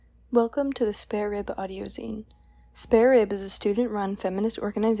Welcome to the Spare Rib audiozine. Spare Rib is a student-run feminist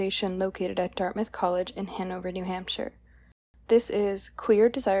organization located at Dartmouth College in Hanover, New Hampshire. This is Queer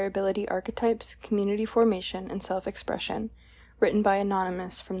Desirability, Archetypes, Community Formation, and Self-Expression, written by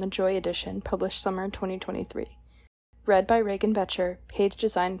Anonymous from the Joy edition, published summer 2023. Read by Reagan Betcher, page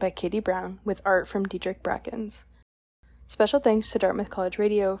designed by Katie Brown, with art from Diedrich Brackens. Special thanks to Dartmouth College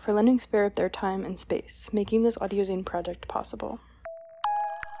Radio for lending Spare Rib their time and space, making this audiozine project possible.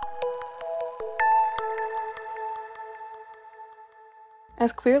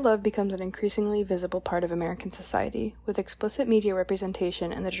 As queer love becomes an increasingly visible part of American society, with explicit media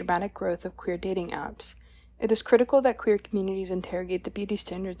representation and the dramatic growth of queer dating apps, it is critical that queer communities interrogate the beauty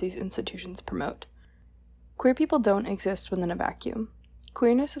standards these institutions promote. Queer people don't exist within a vacuum.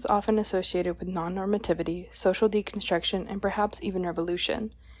 Queerness is often associated with non-normativity, social deconstruction, and perhaps even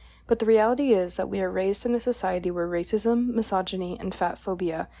revolution. But the reality is that we are raised in a society where racism, misogyny, and fat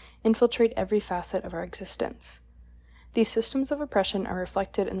phobia infiltrate every facet of our existence. These systems of oppression are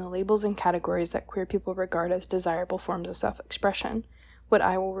reflected in the labels and categories that queer people regard as desirable forms of self-expression, what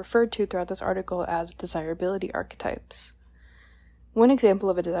I will refer to throughout this article as desirability archetypes. One example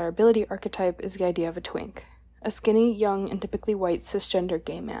of a desirability archetype is the idea of a twink, a skinny, young, and typically white cisgender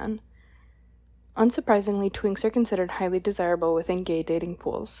gay man. Unsurprisingly, twinks are considered highly desirable within gay dating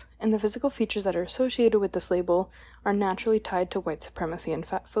pools, and the physical features that are associated with this label are naturally tied to white supremacy and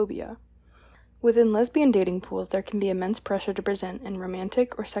fat phobia. Within lesbian dating pools, there can be immense pressure to present in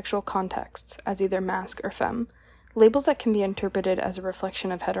romantic or sexual contexts as either masc or femme, labels that can be interpreted as a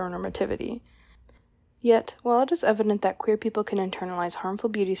reflection of heteronormativity. Yet, while it is evident that queer people can internalize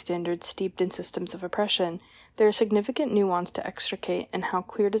harmful beauty standards steeped in systems of oppression, there is significant nuance to extricate in how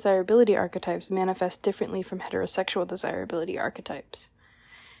queer desirability archetypes manifest differently from heterosexual desirability archetypes.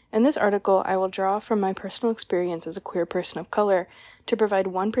 In this article, I will draw from my personal experience as a queer person of color to provide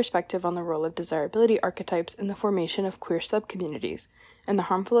one perspective on the role of desirability archetypes in the formation of queer subcommunities and the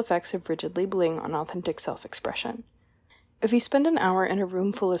harmful effects of rigid labeling on authentic self-expression. If you spend an hour in a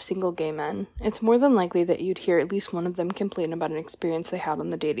room full of single gay men, it's more than likely that you'd hear at least one of them complain about an experience they had on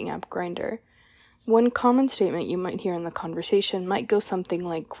the dating app Grindr. One common statement you might hear in the conversation might go something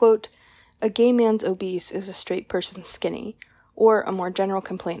like, quote, "A gay man's obese is a straight person's skinny," or a more general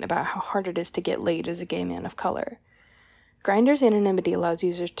complaint about how hard it is to get laid as a gay man of color. Grindr's anonymity allows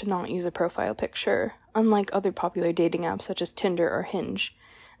users to not use a profile picture, unlike other popular dating apps such as Tinder or Hinge,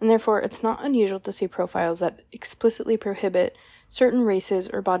 and therefore it's not unusual to see profiles that explicitly prohibit certain races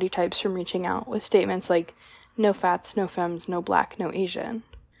or body types from reaching out, with statements like, "No fats, no femmes, no black, no Asian."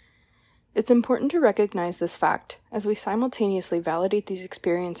 It's important to recognize this fact, as we simultaneously validate these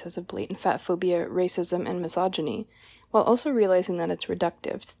experiences of blatant fat phobia, racism, and misogyny, while also realizing that it's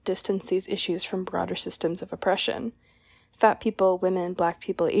reductive to distance these issues from broader systems of oppression. Fat people, women, black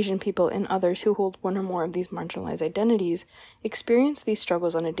people, Asian people, and others who hold one or more of these marginalized identities experience these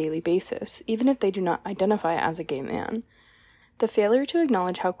struggles on a daily basis, even if they do not identify as a gay man. The failure to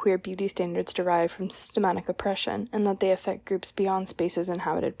acknowledge how queer beauty standards derive from systematic oppression and that they affect groups beyond spaces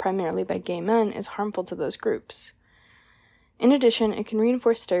inhabited primarily by gay men is harmful to those groups. In addition, it can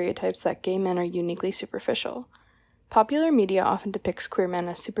reinforce stereotypes that gay men are uniquely superficial. Popular media often depicts queer men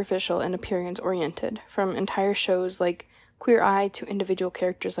as superficial and appearance-oriented, from entire shows like Queer Eye to individual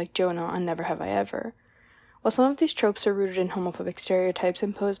characters like Jonah on Never Have I Ever. While some of these tropes are rooted in homophobic stereotypes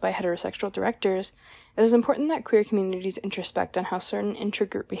imposed by heterosexual directors, it is important that queer communities introspect on how certain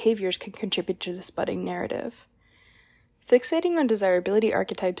intragroup behaviors can contribute to this budding narrative. Fixating on desirability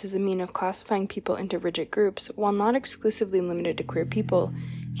archetypes as a mean of classifying people into rigid groups, while not exclusively limited to queer people,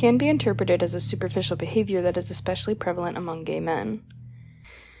 can be interpreted as a superficial behavior that is especially prevalent among gay men.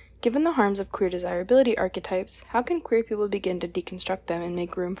 Given the harms of queer desirability archetypes, how can queer people begin to deconstruct them and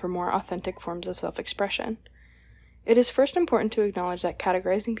make room for more authentic forms of self-expression? It is first important to acknowledge that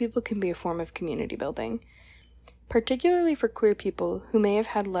categorizing people can be a form of community building. Particularly for queer people who may have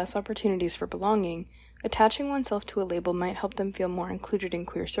had less opportunities for belonging, attaching oneself to a label might help them feel more included in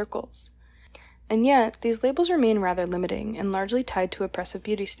queer circles. And yet, these labels remain rather limiting and largely tied to oppressive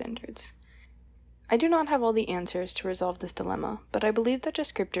beauty standards. I do not have all the answers to resolve this dilemma, but I believe that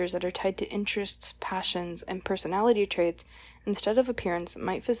descriptors that are tied to interests, passions, and personality traits instead of appearance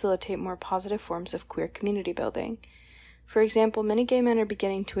might facilitate more positive forms of queer community building. For example, many gay men are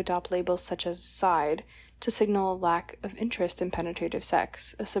beginning to adopt labels such as side to signal a lack of interest in penetrative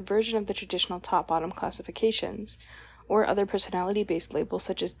sex, a subversion of the traditional top-bottom classifications, or other personality-based labels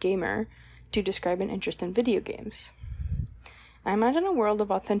such as gamer to describe an interest in video games. I imagine a world of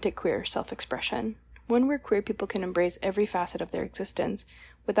authentic queer self-expression, one where queer people can embrace every facet of their existence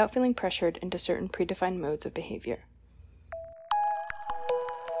without feeling pressured into certain predefined modes of behavior.